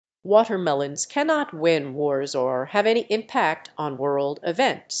Watermelons cannot win wars or have any impact on world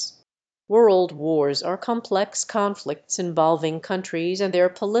events. World wars are complex conflicts involving countries and their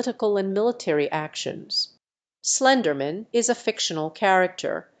political and military actions. Slenderman is a fictional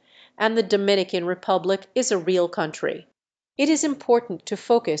character, and the Dominican Republic is a real country. It is important to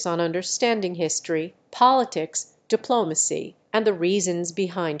focus on understanding history, politics, diplomacy, and the reasons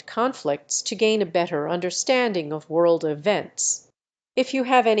behind conflicts to gain a better understanding of world events. If you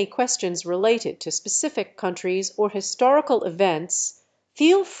have any questions related to specific countries or historical events,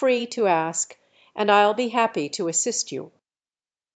 feel free to ask, and I'll be happy to assist you.